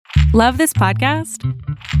Love this podcast?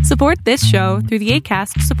 Support this show through the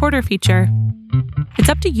Acast supporter feature. It's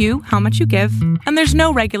up to you how much you give, and there's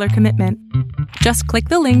no regular commitment. Just click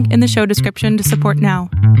the link in the show description to support now.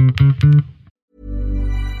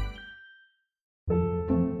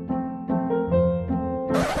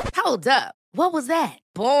 Hold up. What was that?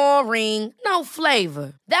 Boring. No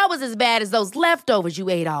flavor. That was as bad as those leftovers you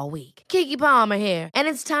ate all week. Keke Palmer here, and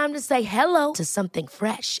it's time to say hello to something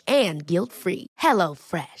fresh and guilt-free. Hello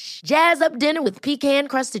Fresh. Jazz up dinner with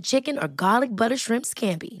pecan-crusted chicken or garlic butter shrimp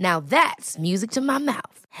scampi. Now that's music to my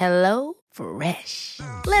mouth. Hello Fresh.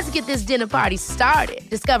 Let's get this dinner party started.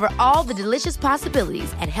 Discover all the delicious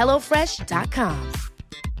possibilities at hellofresh.com.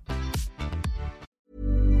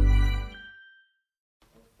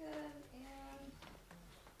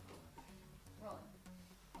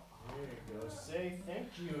 Say thank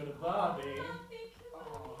you to Bobby.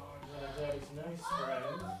 Oh, Daddy's nice friend.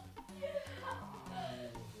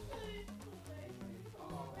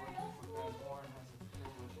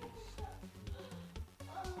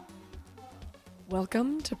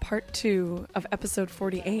 Welcome to part 2 of episode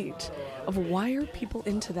 48 of Why Are People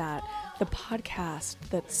Into That? The podcast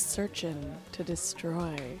that's searching to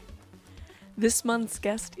destroy. This month's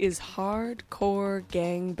guest is hardcore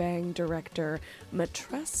gangbang director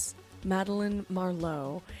Maîtresse Madeleine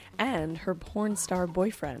Marlowe and her porn star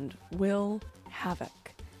boyfriend, Will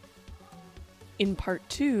Havoc. In part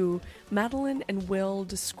 2, Madeleine and Will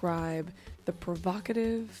describe the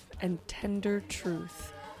provocative and tender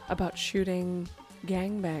truth about shooting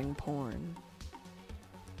gangbang porn.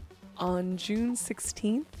 On June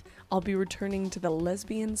 16th, I'll be returning to the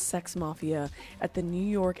Lesbian Sex Mafia at the New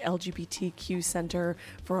York LGBTQ Center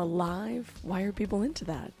for a live Why Are People Into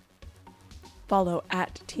That? Follow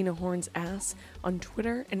at Tina Horn's Ass on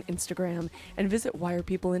Twitter and Instagram, and visit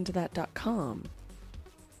whyarepeopleintothat.com.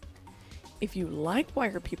 If you like Why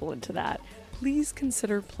Are People Into That, please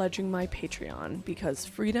consider pledging my Patreon, because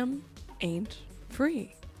freedom ain't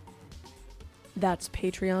free. That's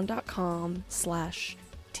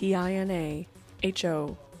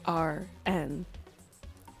patreon.com/TINAHORN.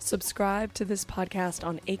 Subscribe to this podcast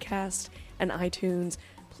on Acast and iTunes.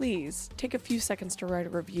 Please take a few seconds to write a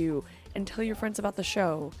review and tell your friends about the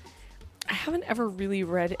show. I haven't ever really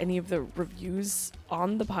read any of the reviews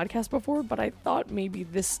on the podcast before, but I thought maybe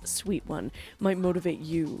this sweet one might motivate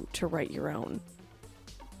you to write your own.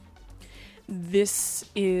 This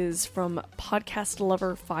is from Podcast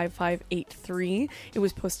Lover 5583. It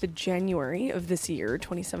was posted January of this year,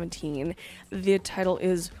 2017. The title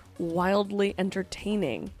is Wildly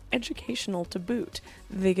Entertaining, Educational to Boot.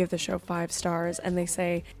 They give the show 5 stars, and they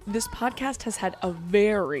say, "This podcast has had a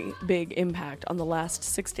very big impact on the last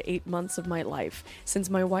 6 to 8 months of my life since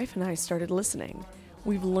my wife and I started listening.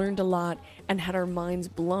 We've learned a lot and had our minds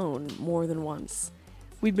blown more than once.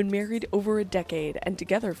 We've been married over a decade and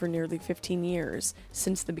together for nearly 15 years,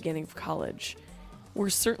 since the beginning of college.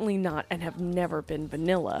 We're certainly not and have never been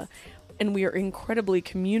vanilla, and we are incredibly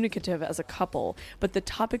communicative as a couple, but the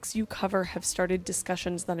topics you cover have started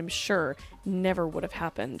discussions that I'm sure never would have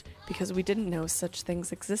happened because we didn't know such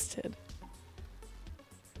things existed."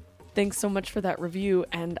 Thanks so much for that review,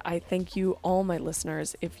 and I thank you, all my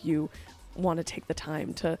listeners, if you want to take the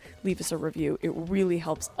time to leave us a review. It really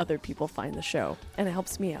helps other people find the show, and it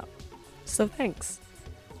helps me out. So thanks.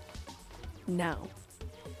 Now,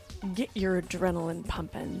 get your adrenaline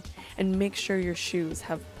pumping and make sure your shoes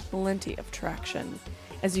have plenty of traction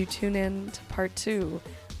as you tune in to part 2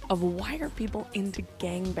 of Why Are People Into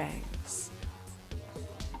Gangbangs?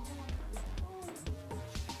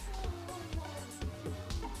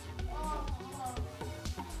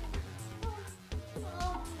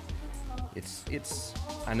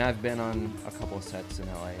 And I've been on a couple of sets in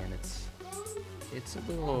LA, and it's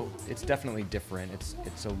definitely different.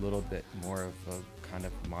 It's a little bit more of a kind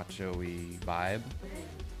of macho-y vibe,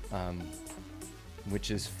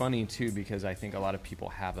 which is funny too, because I think a lot of people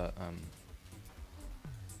have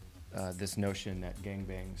this notion that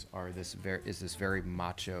gangbangs are this very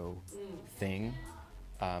macho thing,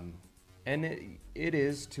 and it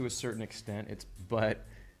is to a certain extent. But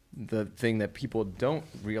the thing that people don't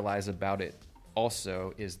realize about it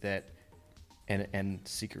also is that, and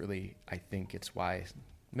secretly, I think it's why,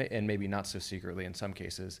 and maybe not so secretly in some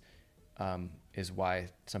cases, is why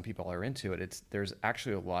some people are into it. There's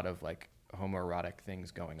actually a lot of like homoerotic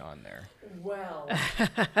things going on there. Well,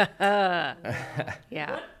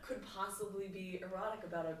 Yeah. What could possibly be erotic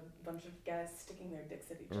about a bunch of guys sticking their dicks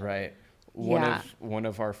at each other? Right. Yeah. One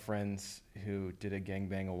of our friends who did a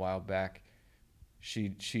gangbang a while back, she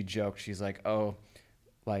joked, she's like, oh,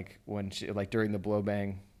 like when she, like during the blow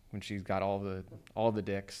bang, when she's got all the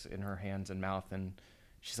dicks in her hands and mouth, and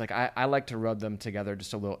she's like, I like to rub them together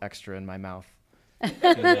just a little extra in my mouth.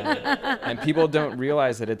 And people don't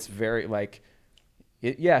realize that it's very like,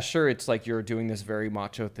 yeah, sure, it's like you're doing this very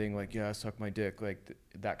macho thing, like, yeah, suck my dick, like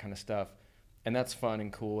that kind of stuff. And that's fun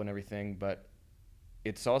and cool and everything, but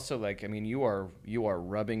it's also like, I mean, you are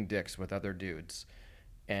rubbing dicks with other dudes.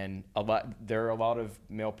 And there are a lot of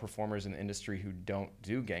male performers in the industry who don't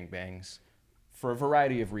do gangbangs for a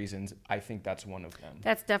variety of reasons. I think that's one of them.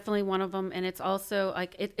 That's definitely one of them. And it's also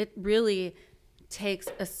like, it really takes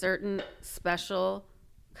a certain special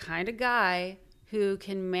kind of guy who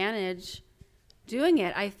can manage doing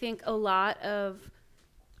it. I think a lot of,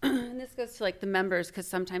 and this goes to like the members, because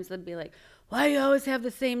sometimes they'll be like, why do you always have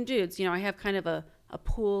the same dudes? You know, I have kind of a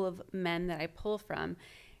pool of men that I pull from,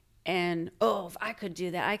 and if I could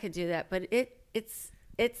do that, I could do that. But it's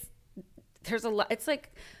there's a lot. It's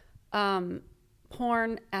like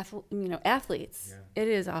porn athletes. Yeah. It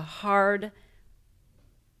is a hard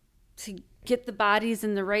to get the bodies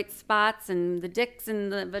in the right spots and the dicks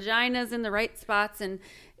and the vaginas in the right spots, and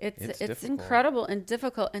it's incredible and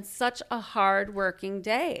difficult and such a hard working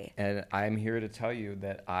day. And I'm here to tell you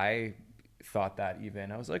that I thought that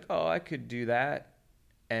even. I was like, I could do that.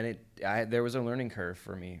 And there was a learning curve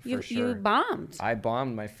for me, for sure. You bombed. I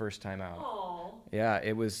bombed my first time out. Aww. Yeah,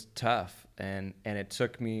 it was tough. And it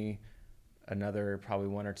took me another probably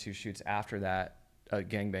 1 or 2 shoots after that,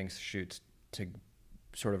 gangbang shoots, to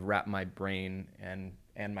sort of wrap my brain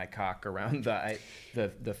and my cock around the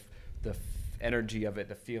energy of it,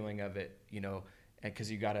 the feeling of it, you know, and because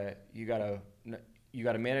you gotta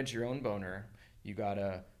manage your own boner. You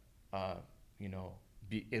gotta,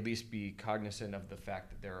 at least be cognizant of the fact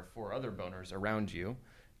that there are 4 other boners around you,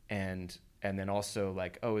 and then also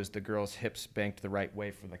like, is the girl's hips banked the right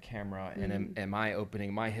way for the camera, and am I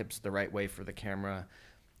opening my hips the right way for the camera?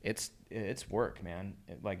 It's work, man.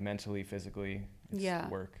 Like mentally, physically,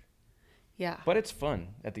 it's work. Yeah. But it's fun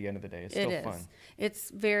at the end of the day. It's still fun.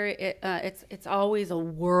 It's very, it's always a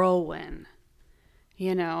whirlwind,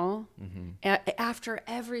 you know? Mm-hmm. After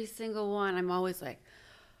every single one, I'm always like,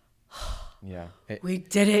 yeah. We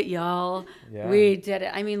did it, y'all. Yeah. We did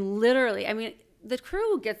it. I mean, literally, the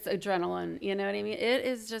crew gets adrenaline, you know what I mean? It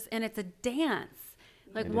is just, and it's a dance.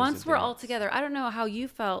 Like once we're all together, I don't know how you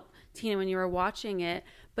felt, Tina, when you were watching it,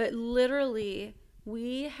 but literally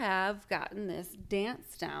we have gotten this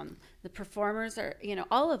dance down. The performers are,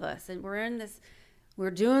 all of us, and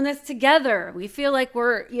we're doing this together. We feel like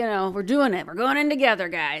we're doing it. We're going in together,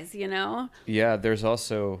 guys, Yeah, there's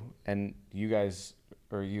also, and you guys,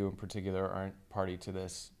 or you in particular, aren't party to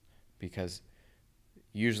this, because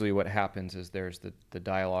usually what happens is there's the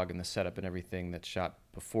dialogue and the setup and everything that's shot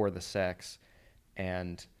before the sex,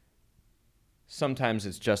 and sometimes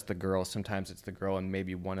it's just the girl, sometimes it's the girl and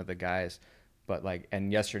maybe one of the guys, but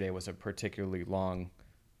and yesterday was a particularly long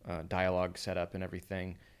dialogue setup and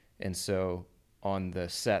everything, and so on the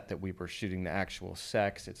set that we were shooting the actual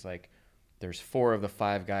sex, it's like there's 4 of the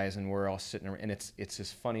 5 guys and we're all sitting around, and it's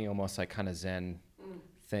this funny, almost like kind of zen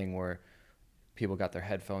thing where people got their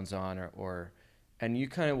headphones on and you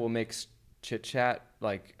kind of will make chit chat,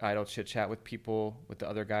 like idle chit chat with people, with the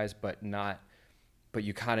other guys, but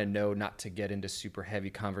you kind of know not to get into super heavy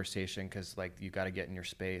conversation, because you got to get in your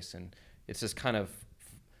space, and it's this kind of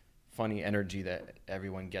funny energy that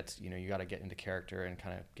everyone gets. You got to get into character and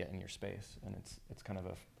kind of get in your space, and it's kind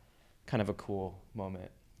of a cool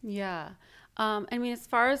moment. Yeah. As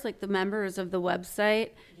far as the members of the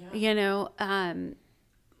website,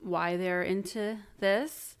 why they're into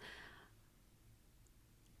this,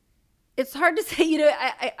 it's hard to say.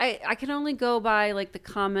 I can only go by the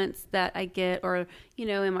comments that I get, or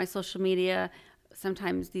in my social media.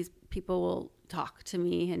 Sometimes these people will talk to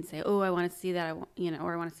me and say, I want to see that,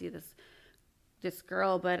 or I want to see this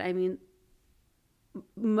girl. But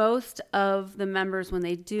most of the members, when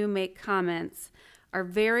they do make comments, are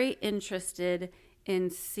very interested in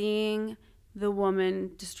seeing the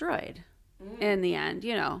woman destroyed in the end,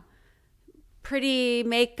 pretty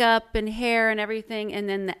makeup and hair and everything, and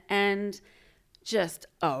then the end, just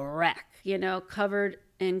a wreck, covered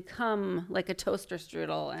in cum like a toaster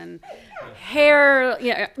strudel, and hair,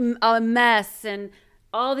 a mess, and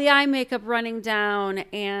all the eye makeup running down,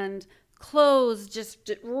 and clothes just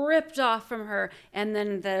ripped off from her, and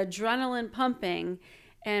then the adrenaline pumping,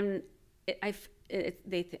 and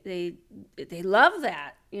they love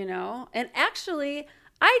that, and actually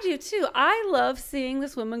I do too. I love seeing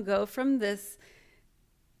this woman go from this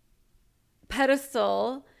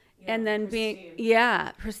pedestal and then pristine.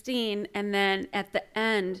 being pristine, and then at the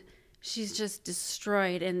end she's just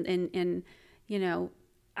destroyed, and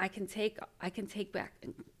I can take back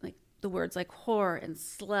the words like whore and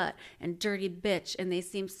slut and dirty bitch, and they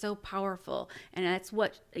seem so powerful. And that's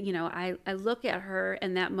what, I look at her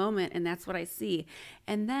in that moment, and that's what I see.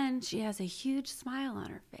 And then she has a huge smile on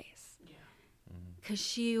her face because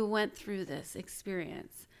she went through this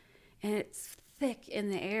experience, and it's thick in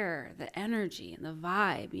the air, the energy and the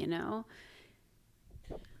vibe,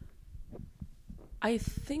 I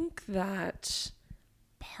think that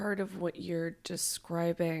part of what you're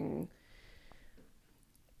describing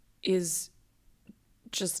is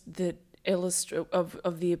just the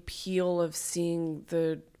of the appeal of seeing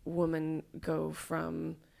the woman go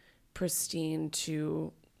from pristine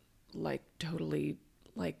to like totally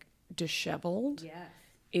like disheveled. Yes.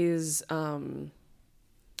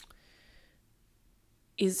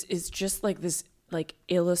 Is just like this like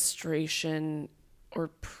illustration or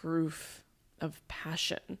proof of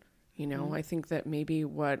passion. I think that maybe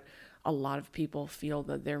what a lot of people feel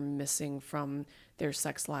that they're missing from their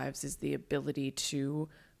sex lives is the ability to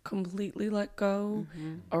completely let go,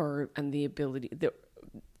 and the ability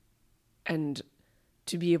and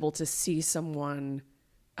to be able to see someone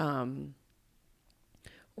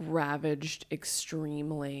ravaged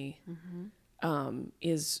extremely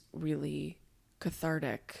is really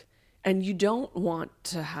cathartic. And you don't want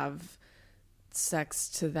to have sex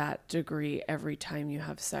to that degree every time you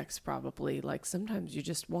have sex, probably. Like sometimes you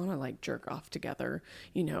just want to like jerk off together,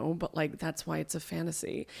 but like that's why it's a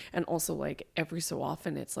fantasy. And also like every so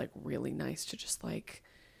often it's like really nice to just like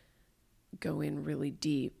go in really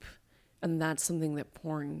deep, and that's something that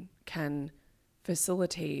porn can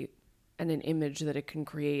facilitate, and an image that it can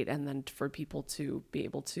create, and then for people to be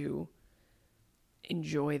able to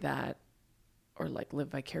enjoy that or like live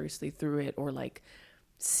vicariously through it, or like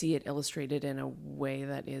see it illustrated in a way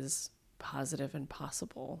that is positive and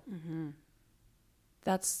possible.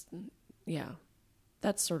 That's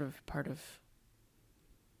sort of part of,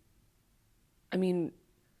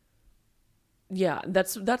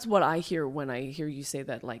 that's what I hear when I hear you say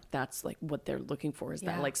that, like, that's like what they're looking for, is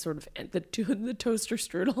that like sort of the toaster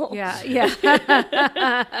strudel.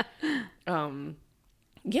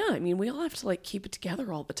 We all have to like keep it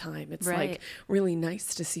together all the time. It's like really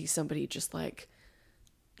nice to see somebody just like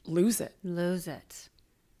lose it, and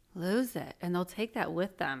they'll take that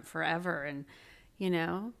with them forever. And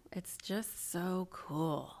it's just so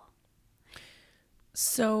cool.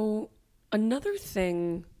 So another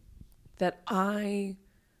thing that I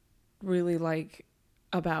really like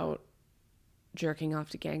about jerking off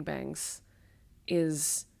to gangbangs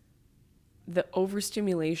is the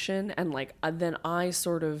overstimulation, and like then I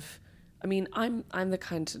sort of, I'm the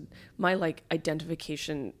kind of, my like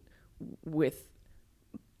identification with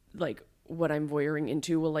like what I'm voyeuring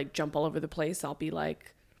into will like jump all over the place. I'll be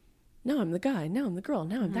like, no, I'm the guy, now I'm the girl,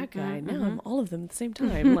 now I'm that guy, now I'm all of them at the same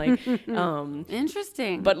time. Like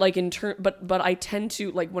interesting. But like but I tend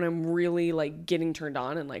to, like, when I'm really like getting turned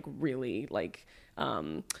on and like really like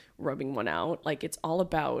rubbing one out, like it's all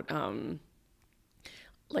about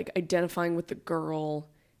like identifying with the girl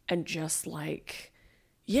and just like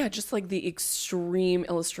just like the extreme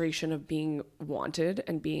illustration of being wanted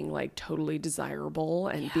and being like totally desirable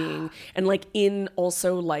and being, and like in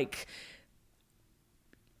also like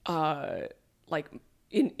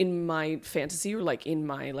in my fantasy, or like in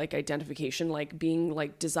my like identification, like being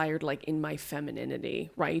like desired like in my femininity,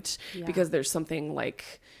 right? Because there's something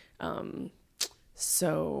like in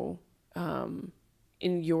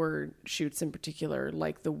your shoots in particular,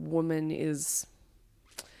 like the woman is,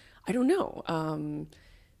 I don't know,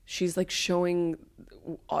 she's like showing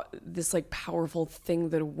this like powerful thing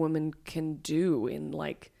that a woman can do in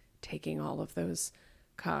like taking all of those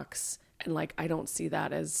cocks. And like, I don't see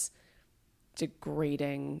that as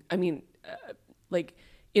degrading. Like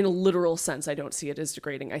in a literal sense, I don't see it as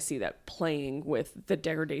degrading. I see that playing with the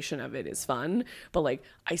degradation of it is fun, but like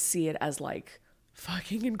I see it as like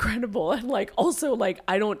fucking incredible. And like also like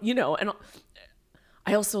I don't, and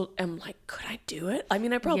I also am like, could I do it? I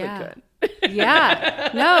probably could.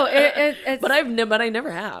 No, it's, but I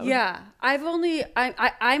never have.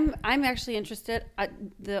 I'm actually interested.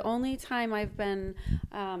 The only time I've been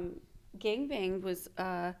gangbanged was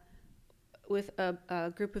with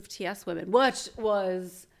a group of TS women, which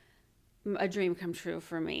was a dream come true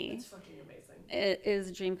for me. It's fucking amazing. It is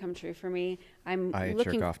a dream come true for me. I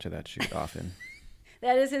jerk off to that shoot often.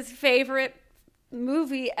 That is his favorite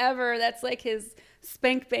movie ever. That's like his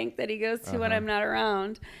spank bank that he goes to when I'm not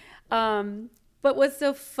around. But what's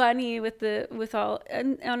so funny with all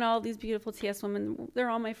and all these beautiful TS women, they're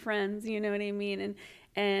all my friends, you know what I mean?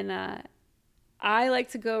 And I like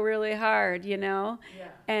to go really hard,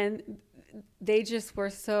 and they just were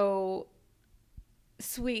so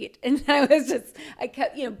sweet. And I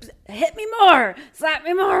kept, hit me more, slap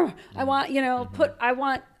me more. I want, I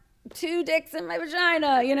want 2 dicks in my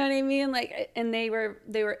vagina. You know what I mean? Like, and they were,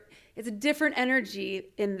 it's a different energy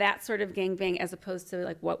in that sort of gangbang as opposed to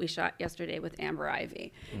like what we shot yesterday with Amber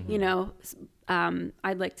Ivy.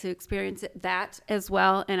 I'd like to experience that as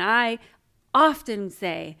well. And I often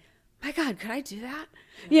say, my God, could I do that?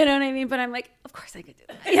 You know what I mean? But I'm like, of course I could do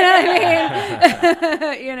that. You know what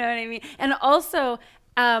I mean? You know what I mean? And also,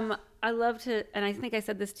 I love to, and I think I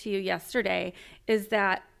said this to you yesterday, is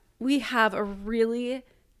that we have a really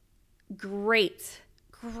great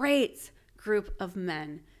group of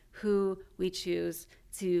men who we choose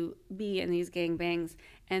to be in these gangbangs.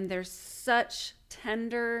 And they're such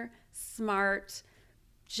tender, smart,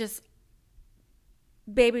 just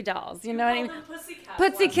baby dolls, you know what I mean?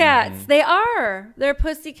 Pussycats. They are. They're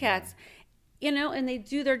pussycats. And they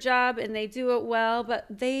do their job and they do it well, but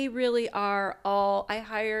they really are all, I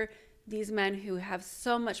hire these men who have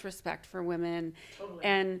so much respect for women. Totally.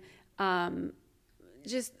 And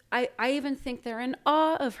I even think they're in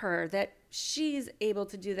awe of her, that she's able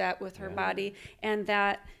to do that with her body and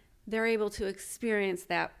that they're able to experience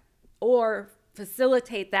that or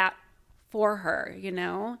facilitate that for her,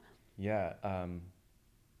 Yeah.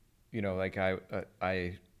 Like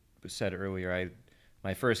I said earlier,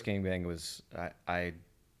 my first gangbang was I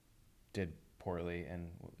did poorly and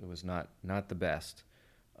it was not the best.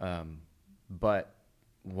 But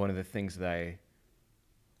one of the things that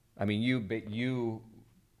you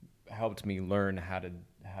helped me learn how to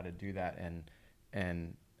do that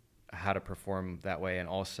and how to perform that way, and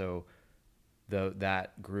also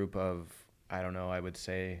that group of, I don't know, I would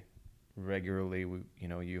say regularly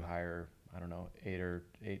you hire, I don't know,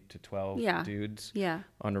 8 to 12 dudes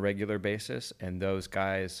on a regular basis. And those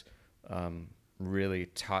guys really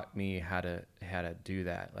taught me how to do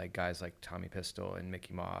that. Like guys like Tommy Pistol and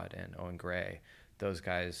Mickey Maud and Owen Gray, those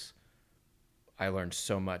guys, I learned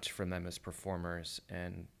so much from them as performers.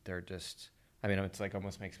 And they're just, it's like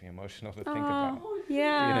almost makes me emotional to think about.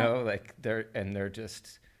 Yeah. Like they're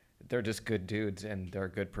just good dudes and they're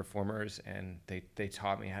good performers. And they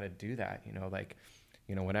taught me how to do that,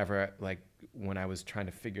 whenever, like when I was trying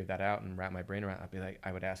to figure that out and wrap my brain around,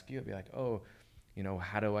 I would ask you, I'd be like, oh,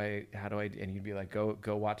 how do I, and you'd be like, go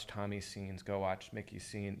watch Tommy's scenes, go watch Mickey's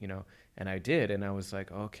scene, and I did. And I was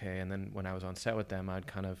like, okay. And then when I was on set with them, I'd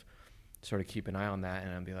kind of sort of keep an eye on that.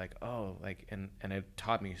 And I'd be like, oh, like, and it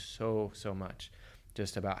taught me so much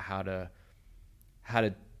just about how to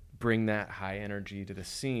bring that high energy to the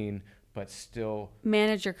scene, but still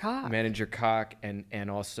manage your cock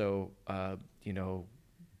and also,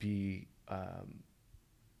 be,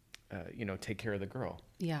 take care of the girl.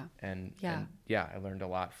 Yeah. And I learned a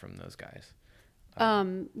lot from those guys. I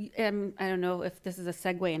don't know if this is a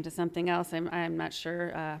segue into something else. I'm not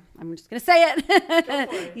sure. I'm just going to say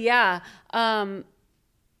it. Yeah. I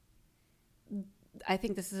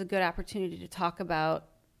think this is a good opportunity to talk about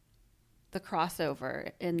the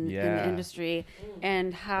crossover in the industry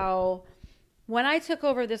and how, when I took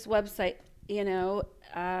over this website,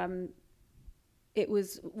 it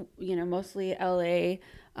was, mostly LA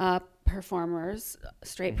performers,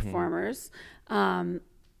 straight performers. And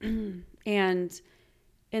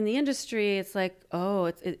in the industry, it's like,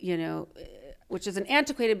 which is an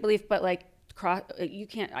antiquated belief, but like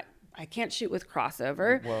I can't shoot with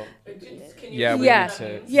crossover. Well, we need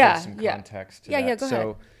to give some context to that. Yeah, go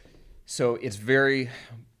ahead. So it's very,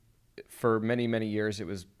 for many, many years, it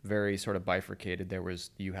was very sort of bifurcated.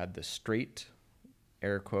 You had the straight,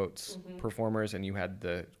 air quotes, performers, and you had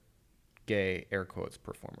the gay, air quotes,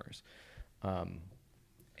 performers.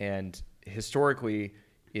 And historically,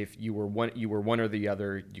 if you were one or the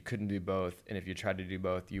other, you couldn't do both. And if you tried to do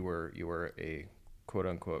both, you were a quote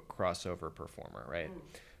unquote crossover performer, right?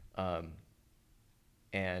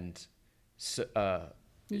 And so,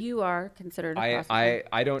 you are considered a crossover.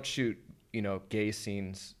 I don't shoot, gay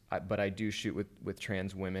scenes, but I do shoot with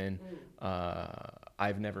trans women.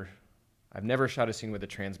 I've never shot a scene with a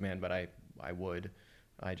trans man, but I would.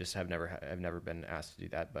 I just I've never been asked to do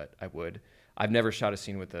that, but I would. I've never shot a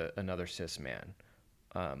scene with another cis man.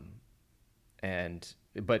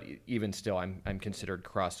 But even still, I'm considered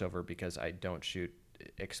crossover because I don't shoot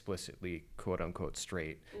explicitly quote unquote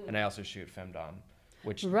straight, and I also shoot femdom,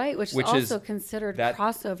 which is also considered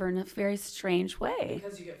crossover in a very strange way.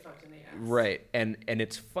 Because you get fucked in the ass. Right, and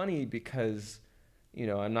it's funny because,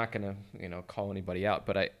 I'm not gonna call anybody out,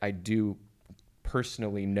 but I do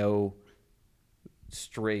personally know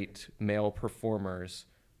straight male performers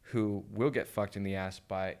who will get fucked in the ass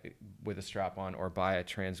with a strap on or by a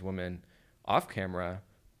trans woman off camera,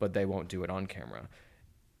 but they won't do it on camera.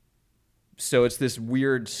 so it's this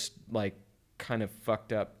weird, like, kind of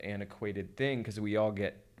fucked up, antiquated thing, because we all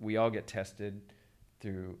get tested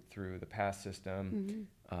through the PASS system.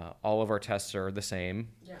 All of our tests are the same.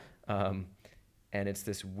 And it's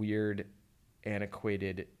this weird,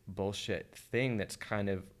 antiquated bullshit thing that's kind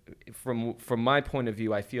of, from my point of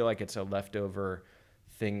view, I feel like it's a leftover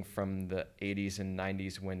thing from the 80s and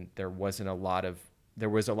 90s, when there was a lot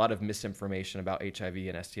of misinformation about HIV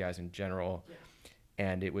and STIs in general.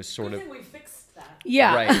 And it was sort of, we fixed that.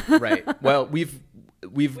 Yeah. Right. Well, we've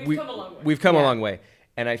come a long way. We've come a long way.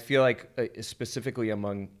 And I feel like specifically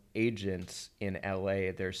among agents in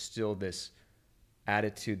LA, there's still this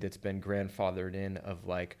attitude that's been grandfathered in of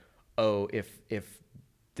like, oh, if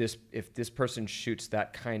this person shoots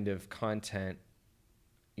that kind of content,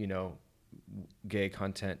 you know, gay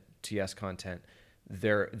content, TS content,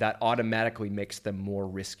 that automatically makes them more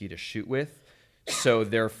risky to shoot with. So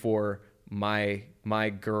therefore, my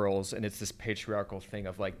girls, and it's this patriarchal thing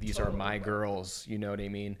of like, these are my girls, you know what I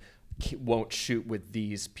mean, won't shoot with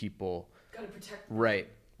these people. Gotta protect them. Right.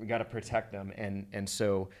 We got to protect them. And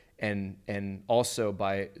so, and also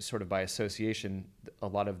by association, a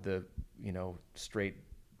lot of the, you know, straight,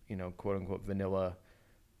 you know, quote unquote vanilla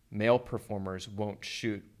male performers won't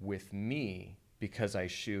shoot with me because I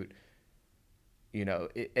shoot, you know,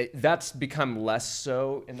 that's become less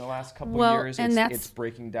so in the last couple of years. And it's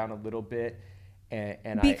breaking down a little bit.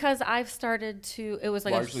 And because I've started to, it was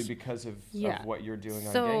like largely because of what you're doing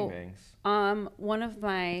on Gangbangs. When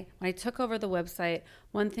I took over the website,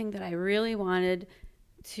 one thing that I really wanted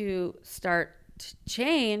to start to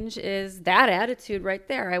change is that attitude right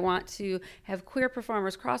there. I want to have queer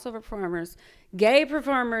performers, crossover performers, gay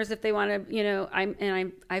performers if they want to, you know,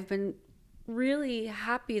 I've been really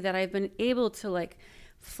happy that I've been able to like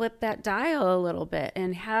flip that dial a little bit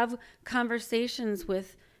and have conversations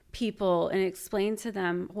with people and explain to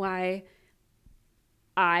them why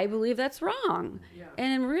I believe that's wrong. Yeah.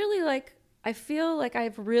 And really, like, I feel like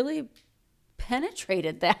I've really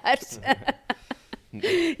penetrated that.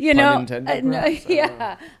 You know, intended,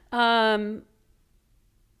 yeah. And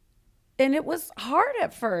it was hard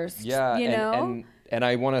at first. Yeah, you know. And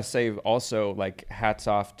I want to say also, like, hats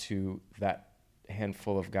off to that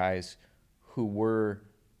handful of guys who were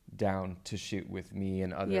down to shoot with me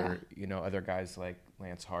and other, you know, other guys like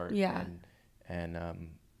Lance Hart and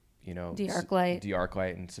you know,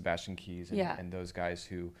 D'Arclight and Sebastian Keys and those guys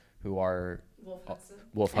who are Wolf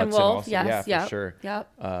Hudson also, for sure.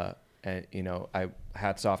 Yep. And you know, I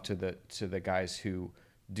hats off to the guys who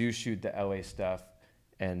do shoot the LA stuff,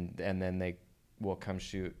 and then they will come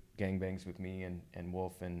shoot Gangbangs with me and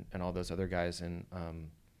Wolf and all those other guys, and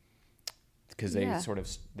because they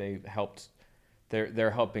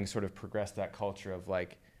they're helping sort of progress that culture of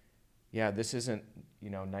like, yeah, this isn't, you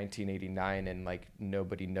know, 1989 and like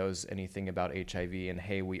nobody knows anything about HIV, and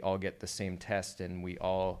hey, we all get the same test, and we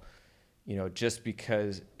all, you know, just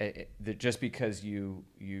because you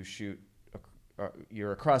shoot,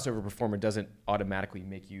 you're a crossover performer doesn't automatically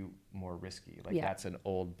make you more risky. Like that's an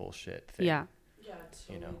old bullshit thing. Yeah, it's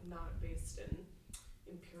totally not based in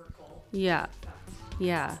empirical facts.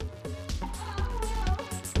 Yeah.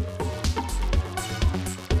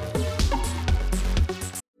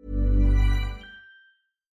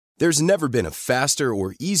 There's never been a faster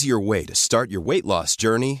or easier way to start your weight loss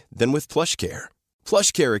journey than with PlushCare.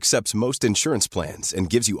 PlushCare accepts most insurance plans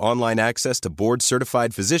and gives you online access to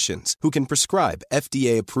board-certified physicians who can prescribe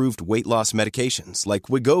FDA-approved weight loss medications like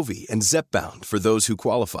Wegovy and Zepbound for those who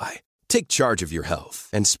qualify. Take charge of your health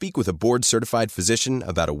and speak with a board-certified physician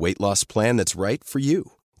about a weight loss plan that's right for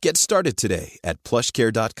you. Get started today at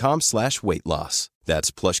plushcare.com/weight-loss.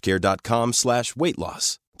 That's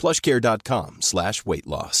plushcare.com/weight-loss.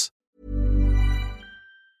 plushcare.com/weight-loss.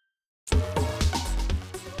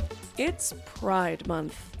 It's Pride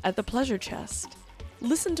Month at the Pleasure Chest.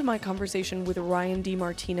 Listen to my conversation with Ryan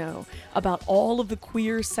DiMartino about all of the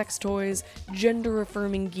queer sex toys,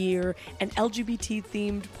 gender-affirming gear, and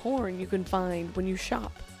LGBT-themed porn you can find when you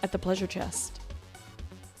shop at the Pleasure Chest.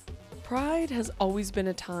 Pride has always been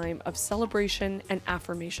a time of celebration and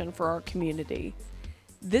affirmation for our community.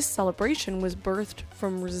 This celebration was birthed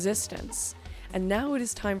from resistance, and now it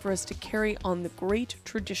is time for us to carry on the great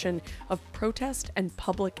tradition of protest and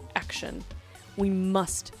public action. We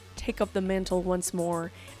must take up the mantle once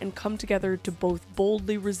more and come together to both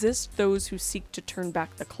boldly resist those who seek to turn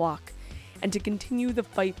back the clock and to continue the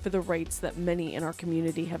fight for the rights that many in our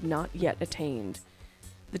community have not yet attained.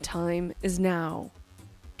 The time is now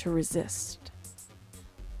to resist.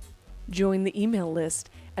 Join the email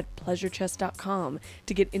list at pleasurechest.com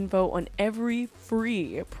to get info on every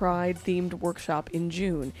free Pride-themed workshop in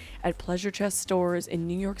June at Pleasure Chest stores in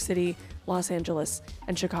New York City, Los Angeles,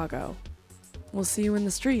 and Chicago. We'll see you in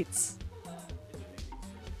the streets.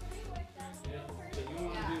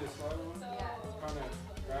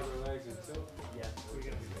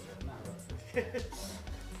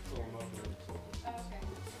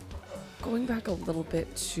 Going back a little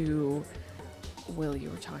bit to Will, you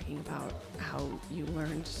were talking about how you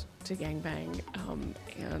learned to gangbang,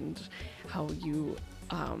 and how you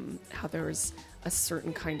how there's a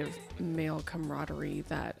certain kind of male camaraderie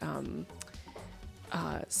that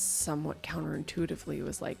somewhat counterintuitively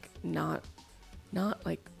was like not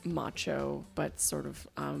like macho, but sort of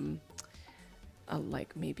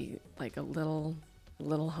like maybe like a little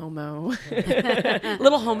homo,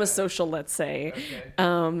 little homosocial, let's say.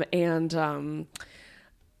 Okay.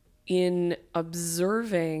 In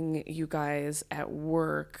observing you guys at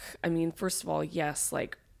work, I mean, first of all, yes,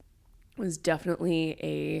 like it was definitely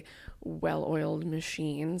a well-oiled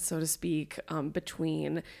machine, so to speak,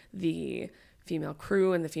 between the female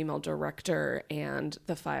crew and the female director and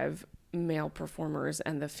the 5 male performers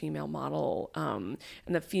and the female model. And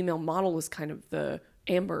the female model was kind of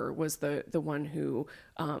Amber was the one who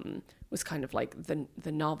was kind of like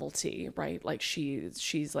the novelty, right? Like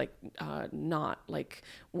she's like not like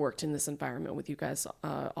worked in this environment with you guys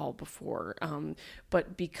all before,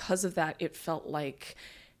 but because of that, it felt like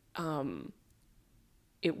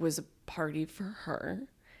it was a party for her,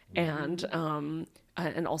 and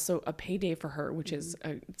also a payday for her, which is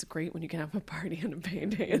it's great when you can have a party and a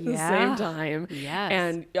payday at the same time. Yes.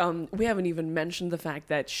 And we haven't even mentioned the fact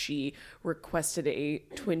that she requested a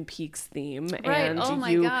Twin Peaks theme, right. And oh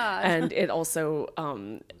my God. And it also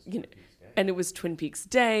and it was Twin Peaks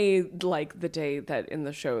Day, like the day that in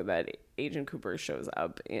the show that Agent Cooper shows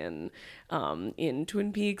up in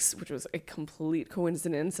Twin Peaks, which was a complete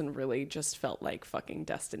coincidence and really just felt like fucking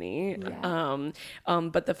destiny. Yeah.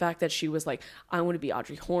 But the fact that she was like, I want to be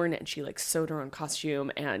Audrey Horne, and she like sewed her own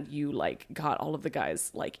costume, and you like got all of the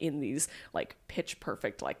guys like in these like pitch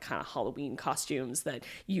perfect like kind of Halloween costumes that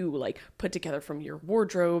you like put together from your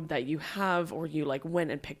wardrobe that you have, or you like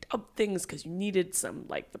went and picked up things because you needed some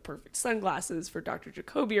like the perfect sunglasses for Dr.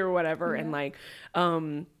 Jacoby or whatever. Yeah. And like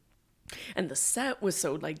and the set was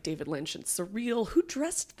so like David Lynch and surreal. Who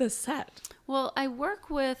dressed the set? Well, I work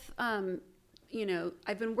with, I've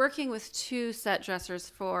been working with 2 set dressers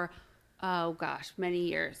for, many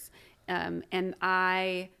years. And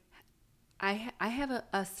I have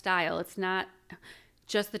a style. It's not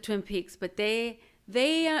just the Twin Peaks, but they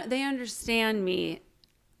understand me.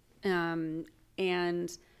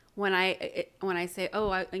 And when I say,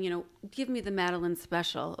 give me the Madeline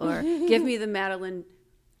special, or give me the Madeline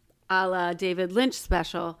a la David Lynch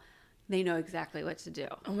special, they know exactly what to do.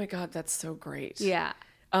 Oh my God, that's so great. Yeah.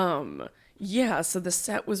 Yeah, so the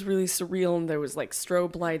set was really surreal, and there was like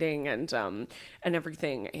strobe lighting and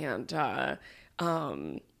everything, and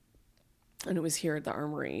it was here at the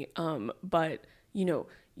Armory. But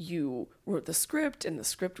you wrote the script, and the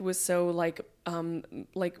script was so like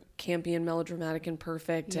campy and melodramatic and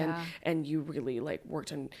perfect. Yeah. And you really like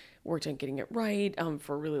worked on getting it right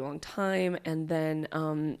for a really long time. And then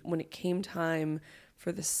when it came time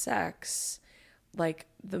for the sex, like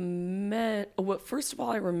the men, first of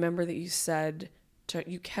all, I remember that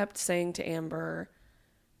you kept saying to Amber,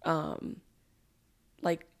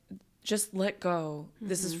 like, just let go. Mm-hmm.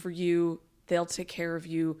 This is for you. They'll take care of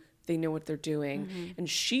you. They know what they're doing. Mm-hmm. And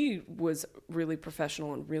she was really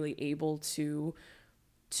professional and really able to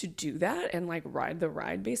do that and like ride the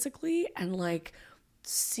ride basically. And like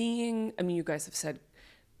seeing, I mean, you guys have said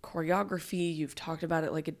choreography, you've talked about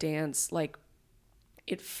it like a dance, like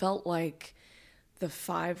it felt like the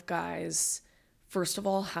 5 guys, first of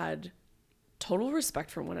all, had total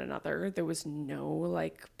respect for one another. There was no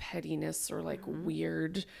like pettiness or like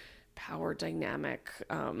weird power dynamic,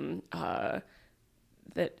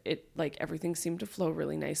 that it like everything seemed to flow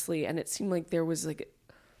really nicely, and it seemed like there was like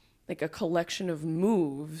a collection of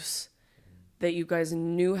moves that you guys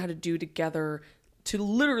knew how to do together to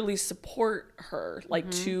literally support her,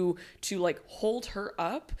 like to like hold her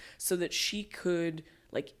up so that she could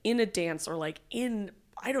like in a dance or like in,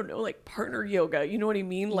 I don't know, like partner yoga, you know what I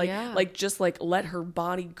mean? Like, like just like let her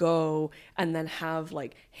body go and then have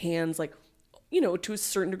like hands, like, to a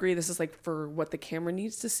certain degree, this is like for what the camera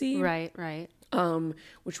needs to see. Right, right.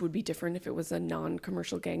 Which would be different if it was a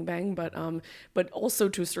non-commercial gangbang, but also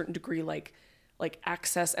to a certain degree, like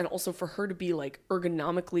access, and also for her to be like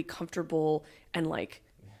ergonomically comfortable and like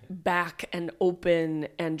back and open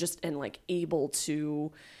and like able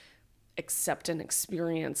to accept and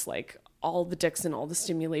experience like all the dicks and all the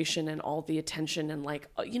stimulation and all the attention and like,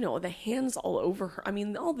 you know, the hands all over her. I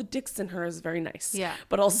mean, all the dicks in her is very nice. Yeah.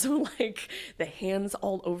 But also like the hands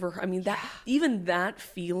all over her. I mean, that even that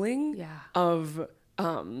feeling of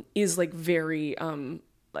is like very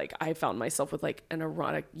like I found myself with like an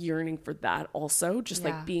erotic yearning for that also, just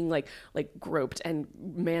like being like groped and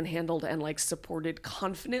manhandled and like supported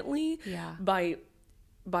confidently by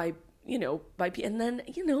you know, and then,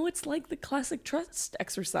 you know, it's like the classic trust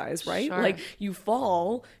exercise, right? Sure. Like you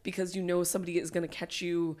fall because you know somebody is going to catch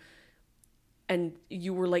you, and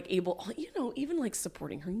you were like able, you know, even like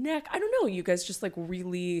supporting her neck. I don't know. You guys just like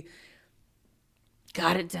really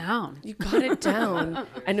got it down. You got it down.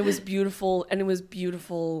 And it was beautiful. And it was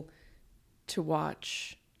beautiful to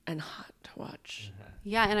watch and hot to watch.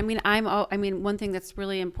 Yeah, and I mean, one thing that's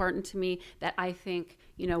really important to me that I think,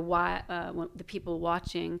 you know, why the people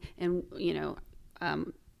watching and, you know,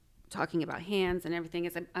 talking about hands and everything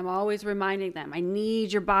is I'm always reminding them, I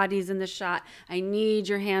need your bodies in the shot. I need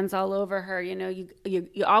your hands all over her. You know, you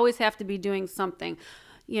always have to be doing something,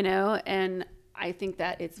 you know, and I think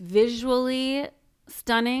that it's visually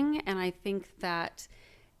stunning, and I think that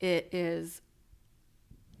it is,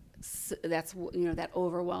 that's, you know, that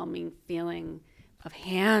overwhelming feeling of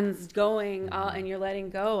hands going and you're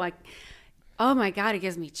letting go, like, oh my God, it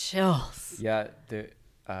gives me chills. Yeah,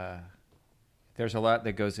 there's a lot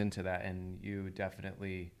that goes into that, and you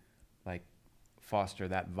definitely like foster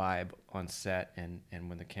that vibe on set and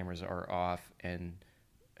when the cameras are off, and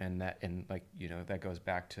like, you know, that goes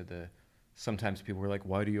back to sometimes people were like,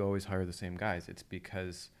 why do you always hire the same guys? It's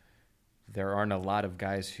because there aren't a lot of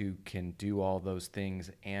guys who can do all those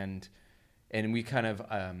things, and we kind of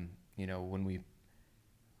you know, when we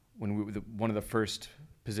one of the first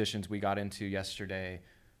positions we got into yesterday,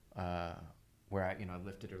 where I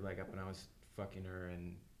lifted her leg up and I was fucking her,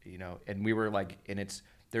 and you know, and we were like, and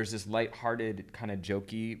there's this lighthearted kind of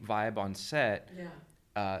jokey vibe on set.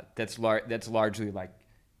 Yeah. That's largely like,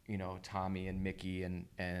 you know, Tommy and Mickey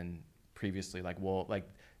and previously like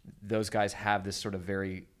those guys have this sort of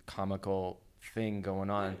very comical thing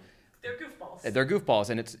going on. They're goofballs,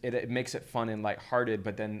 and it makes it fun and lighthearted.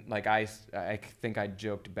 But then, like, I think I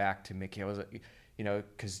joked back to Mickey. I was like, you know,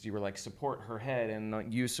 because you were like, support her head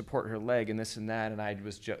and you support her leg and this and that, and I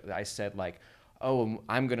said like, oh,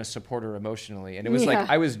 I'm gonna support her emotionally, and it was like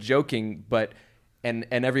I was joking, but and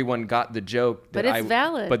everyone got the joke. But it's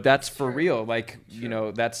valid. But that's for real. Like, you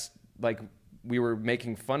know, that's like we were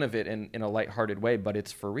making fun of it in a lighthearted way, but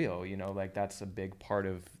it's for real. You know, like that's a big part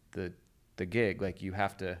of the gig. Like you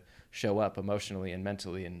have to show up emotionally and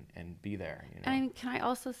mentally and be there, you know? And can I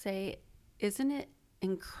also say, isn't it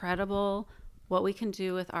incredible what we can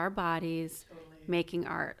do with our bodies, making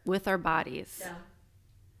art with our bodies? Yeah.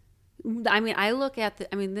 I mean, I look at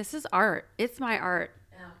this is art. It's my art.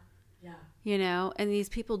 Yeah. Yeah. You know, and these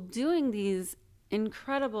people doing these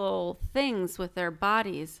incredible things with their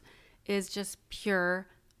bodies is just pure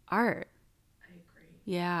art. I agree.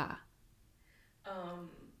 Yeah. Have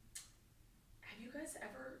you guys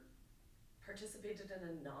ever participated in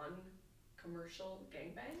a non-commercial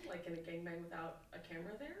gangbang, like in a gangbang without a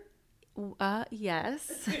camera there?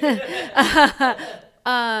 Yes. Do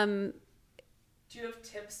you have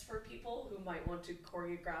tips for people who might want to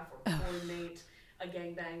choreograph or coordinate a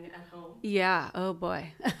gangbang at home? Yeah. Oh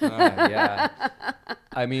boy. Yeah.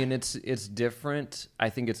 I mean, it's different. I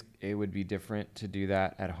think it would be different to do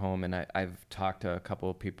that at home, and I've talked to a couple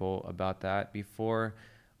of people about that before.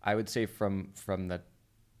 I would say from the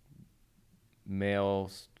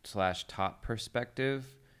male/top perspective,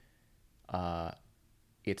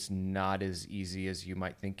 it's not as easy as you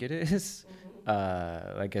might think it is.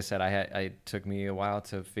 Mm-hmm. Like I said, it took me a while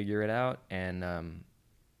to figure it out, and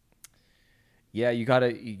yeah, you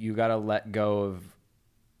gotta let go of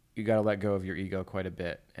your ego quite a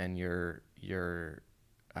bit, and your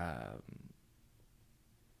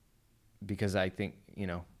because I think, you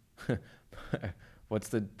know, what's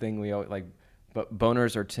the thing we always like, but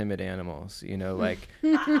boners are timid animals, you know, like,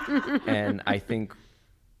 and I think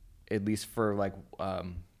at least for like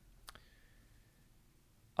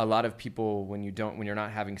a lot of people, when you're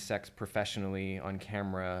not having sex professionally on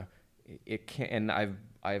camera, it can, and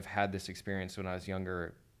I've had this experience when I was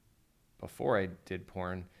younger, before I did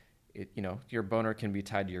porn. You know, your boner can be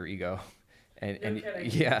tied to your ego, and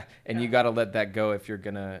you got to let that go if you're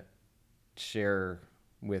gonna share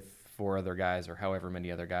with 4 other guys or however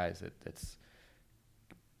many other guys. It's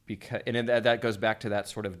because, and that goes back to that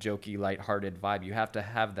sort of jokey, lighthearted vibe. You have to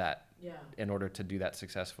have that in order to do that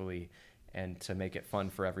successfully and to make it fun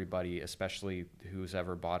for everybody, especially who's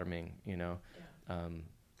ever bottoming. You know. And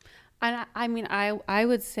I mean, I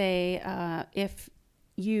would say if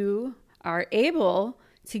you are able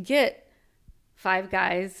to get 5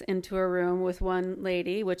 guys into a room with one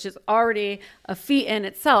lady, which is already a feat in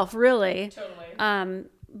itself, really. Totally.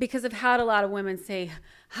 Because I've had a lot of women say,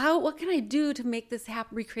 what can I do to make this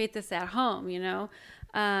happen, recreate this at home, you know?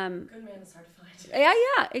 Good man is hard to find.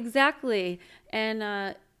 Yeah, exactly. And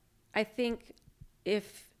I think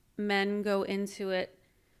if men go into it,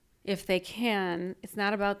 if they can, it's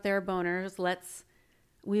not about their boners. Let's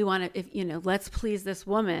please this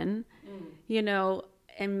woman, you know,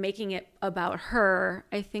 and making it about her.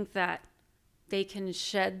 I think that they can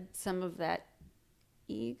shed some of that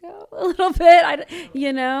ego a little bit,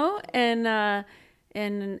 you know, and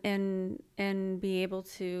be able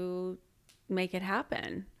to make it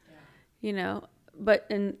happen, you know. But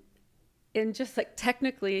and just like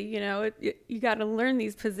technically, you know, you got to learn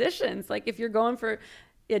these positions. Like if you're going for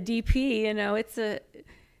a DP, you know, it's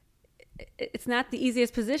not the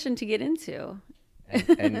easiest position to get into.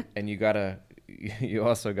 And you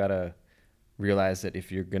also gotta realize that if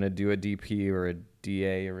you're gonna do a DP or a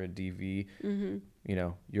DA or a DV, you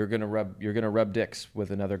know, you're gonna rub dicks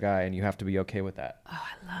with another guy, and you have to be okay with that. Oh,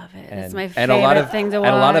 I love it. And, it's my and a lot favorite of, thing to watch.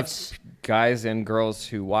 And a lot of guys and girls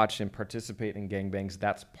who watch and participate in gangbangs,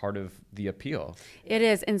 that's part of the appeal. It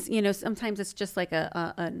is. And, you know, sometimes it's just like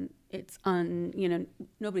you know,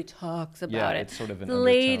 nobody talks about it. It's sort of an the undertone.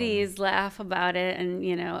 ladies laugh about it, and,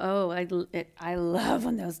 you know, I love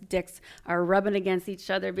when those dicks are rubbing against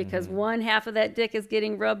each other, because one half of that dick is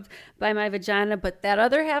getting rubbed by my vagina, but that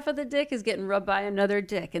other half of the dick is getting rubbed by another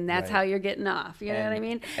dick, and that's how you're getting off. You know what I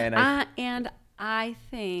mean? And I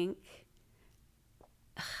think,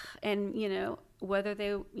 and, you know, whether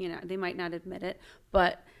they might not admit it,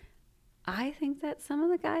 but I think that some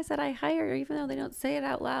of the guys that I hire, even though they don't say it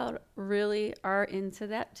out loud, really are into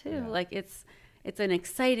that too. Yeah. Like it's an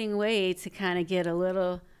exciting way to kind of get a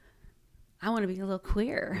little, I want to be a little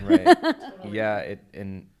queer. Right. Yeah.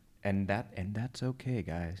 And that's okay,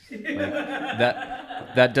 guys. Like,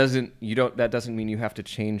 that doesn't mean you have to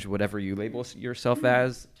change whatever you label yourself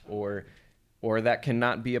as, or that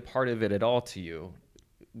cannot be a part of it at all to you.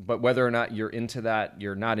 But whether or not you're into that,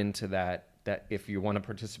 you're not into that if you want to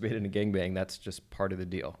participate in a gangbang, that's just part of the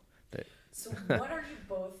deal. So what are you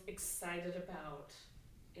both excited about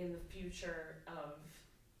in the future of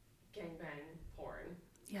gangbang porn?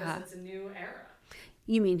 Yeah. Because it's a new era.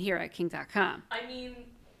 You mean here at King.com? I mean,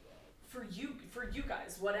 for you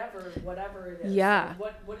guys, whatever it is. Yeah.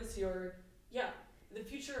 What is your, the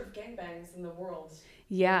future of gangbangs in the world?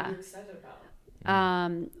 Yeah. What are you excited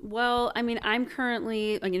about? Well, I mean, I'm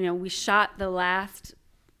currently, you know, we shot the last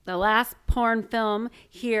porn film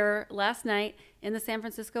here last night in the San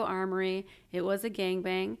Francisco Armory. It was a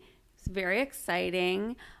gangbang. It's very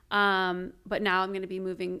exciting. But now I'm going to be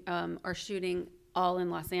moving or shooting all in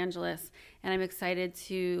Los Angeles, and I'm excited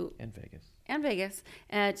to and Vegas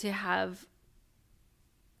to have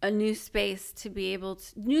a new space to be able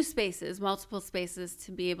to multiple spaces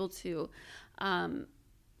to be able to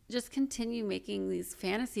just continue making these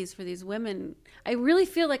fantasies for these women. I really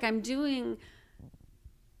feel like I'm doing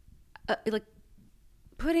like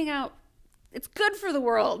putting out, it's good for the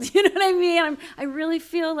world. You know what I mean? I really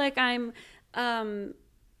feel like I'm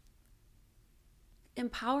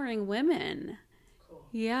empowering women. Cool.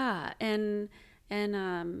 Yeah. And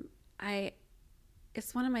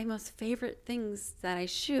it's one of my most favorite things that I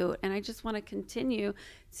shoot. And I just want to continue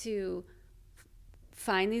to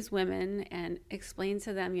find these women and explain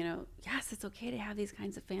to them, you know, yes, it's okay to have these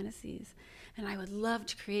kinds of fantasies. And I would love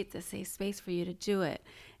to create this safe space for you to do it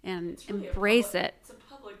and really embrace it. It's a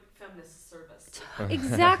public feminist service.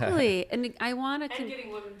 Exactly. And I want to... And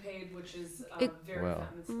getting women paid, which is very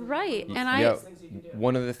feminist. Right. And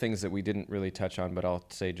one of the things that we didn't really touch on, but I'll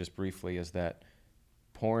say just briefly, is that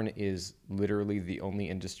porn is literally the only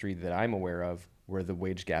industry that I'm aware of where the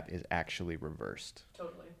wage gap is actually reversed.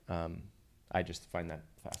 Totally. I just find that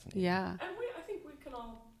fascinating. Yeah. And I think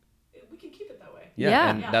we can keep it that way.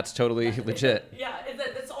 Yeah. That's totally legit. Yeah, and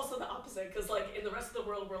that's also the opposite, because like in the rest of the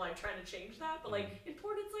world we're like trying to change that, but like in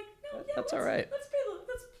porn it's like, no, that's all right. Let's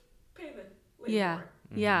pay the lady yeah. more.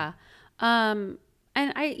 Mm-hmm. Yeah. And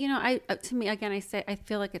I to me, again, I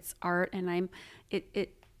feel like it's art, and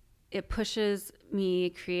it pushes me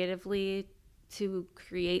creatively to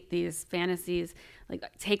create these fantasies, like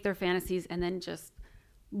take their fantasies and then just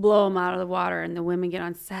blow them out of the water. And the women get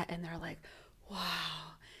on set and they're like, wow,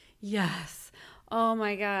 yes. Oh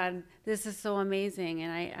my God, this is so amazing.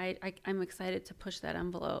 And I'm excited to push that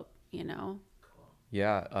envelope, you know? Cool.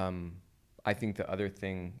 Yeah. I think the other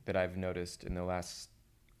thing that I've noticed in the last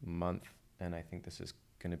month, and I think this is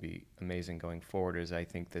going to be amazing going forward, is I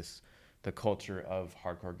think the culture of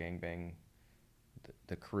hardcore gangbang,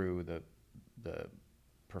 the crew, the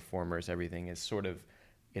performers, everything is sort of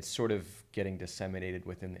getting disseminated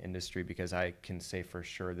within the industry, because I can say for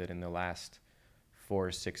sure that in the last 4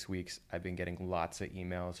 or 6 weeks, I've been getting lots of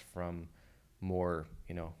emails from more,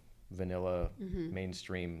 vanilla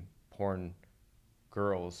mainstream porn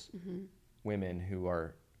girls, women who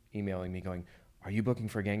are emailing me going, "Are you booking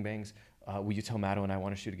for gangbangs? Will you tell Madeline I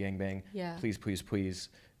want to shoot a gangbang? Yeah. Please, please, please."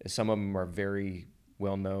 Some of them are very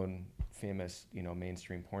well-known, famous,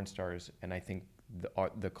 mainstream porn stars, and I think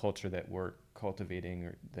the culture that we're cultivating,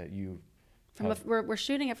 or that you we're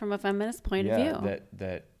shooting it from a feminist point of view.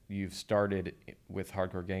 that you've started with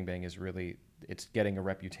Hardcore Gangbang is really, it's getting a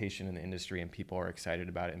reputation in the industry, and people are excited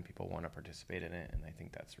about it, and people want to participate in it, and I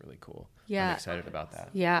think that's really cool. Yeah. I'm excited about that.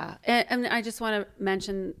 Yeah. And I just want to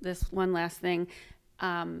mention this one last thing.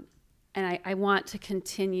 And I want to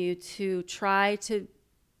continue to try to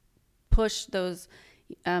push those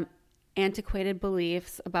antiquated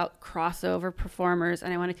beliefs about crossover performers.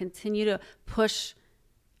 And I want to continue to push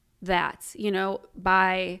that,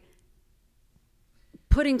 by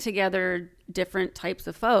putting together different types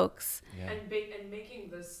of folks. Yeah. And making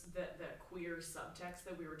this that queer subtext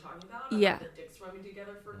that we were talking about the dicks rubbing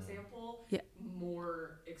together, for example,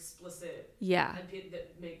 more explicit. Yeah. And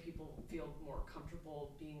that make people feel more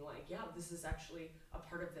comfortable being like, yeah, this is actually a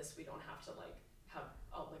part of this. We don't have to have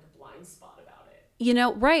a blind spot about it.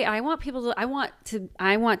 Right. I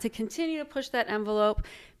want to continue to push that envelope,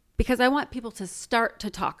 because I want people to start to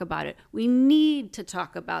talk about it. We need to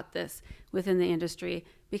talk about this within the industry,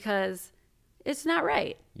 because it's not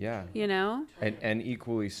right. Yeah. And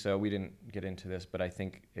equally so, we didn't get into this, but I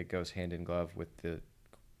think it goes hand in glove with the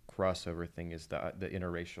crossover thing, is the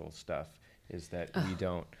interracial stuff, is that we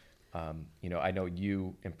don't, I know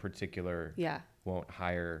you in particular won't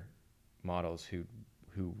hire models who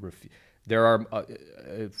there are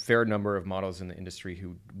a fair number of models in the industry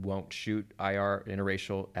who won't shoot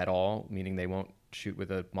interracial at all, meaning they won't shoot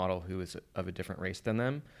with a model who is of a different race than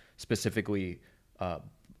them. Specifically,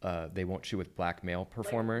 they won't shoot with black male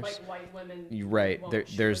performers. Like white women. Right.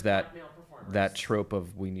 There's that Black male performers. that trope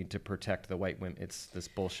of we need to protect the white women. It's this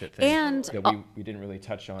bullshit thing And that we didn't really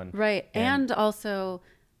touch on. Right. And also,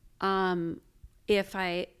 if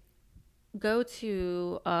I go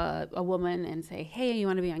to a woman and say, "Hey, you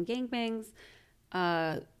want to be on gangbangs?"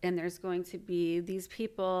 And there's going to be these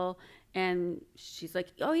people, and she's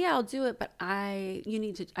like, "Oh yeah, I'll do it, but I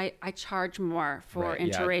charge more for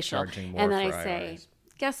interracial." Charging more and then for I say, IRs.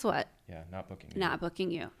 "Guess what? Yeah, not booking you. Not booking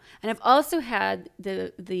you." And I've also had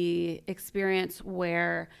the experience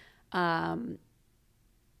where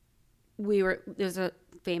there's a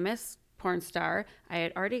famous porn star. I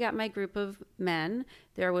had already got my group of men.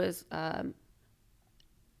 There was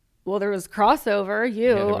crossover,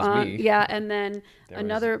 and then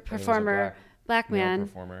another performer, black man,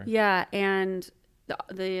 performer. yeah, and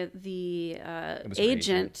the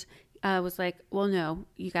agent was like, "Well, no,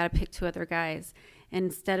 you got to pick 2 other guys." And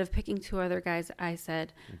instead of picking 2 other guys, I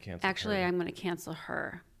said, "Actually, I'm going to cancel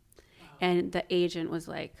her." Wow. And the agent was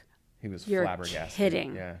like, he was "You're flabbergasted.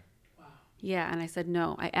 kidding." Yeah. Yeah, and I said,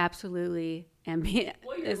 "No, I absolutely am."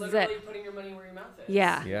 Well, you're literally putting your money where your mouth is.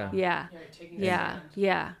 Yeah. Yeah. Yeah. You're taking a stand.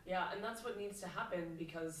 Yeah. Yeah, and that's what needs to happen,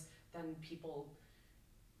 because then people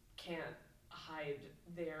can't hide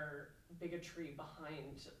their bigotry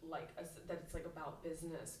behind that it's about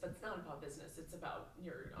business, but it's not about business. It's about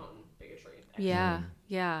your own bigotry. Yeah.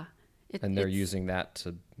 Yeah. And they're using that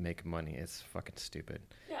to make money. It's fucking stupid.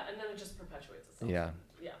 Yeah, and then it just perpetuates itself. Yeah.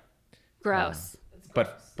 Yeah. Gross.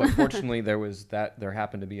 But fortunately, there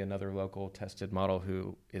happened to be another local tested model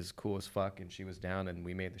who is cool as fuck, and she was down, and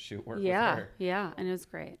we made the shoot work with her. Yeah, and it was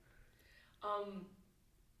great. You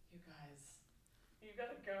guys, you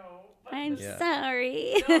gotta go. But I'm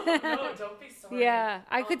sorry. No, don't be sorry. Yeah,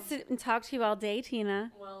 I could sit and talk to you all day,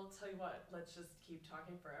 Tina. Well, tell you what, let's just keep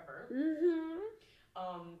talking forever.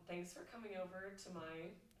 Mm-hmm. Thanks for coming over to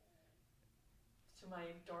my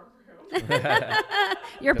dorm room.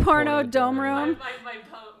 Your porno dome room. My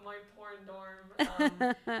porn dorm. And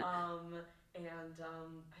I've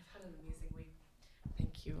had an amazing week.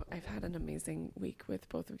 Thank you. I've had an amazing week with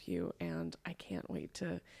both of you, and I can't wait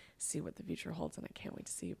to see what the future holds, and I can't wait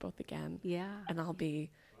to see you both again. Yeah. And I'll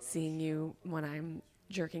be seeing you when I'm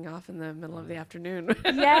jerking off in the middle of the afternoon.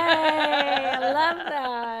 Yay! I love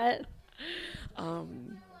that.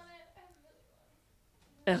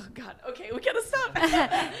 Oh God. Okay, we gotta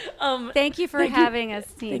stop. Thank you for having us,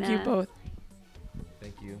 Tina. Thank you both.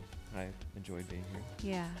 Thank you. I enjoyed being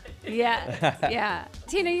here. Yeah.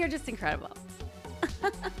 Tina, you're just incredible.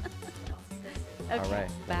 Okay, All right.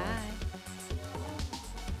 Bye.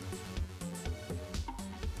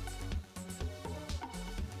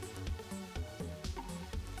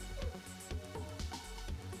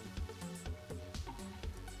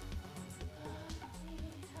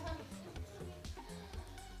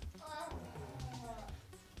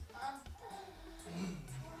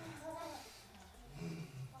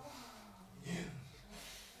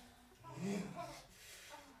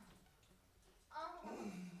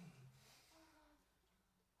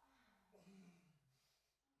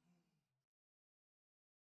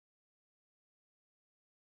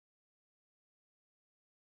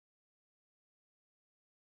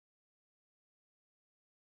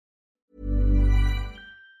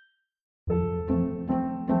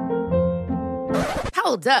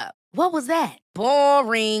 Hold up. What was that?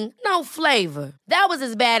 Boring. No flavor. That was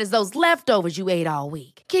as bad as those leftovers you ate all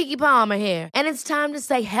week. Keke Palmer here, and it's time to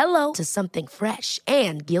say hello to something fresh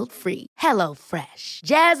and guilt-free. Hello Fresh.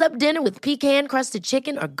 Jazz up dinner with pecan-crusted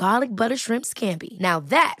chicken or garlic butter shrimp scampi. Now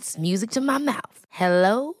that's music to my mouth.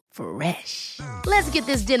 Hello Fresh. Let's get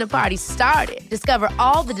this dinner party started. Discover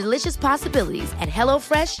all the delicious possibilities at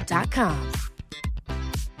hellofresh.com.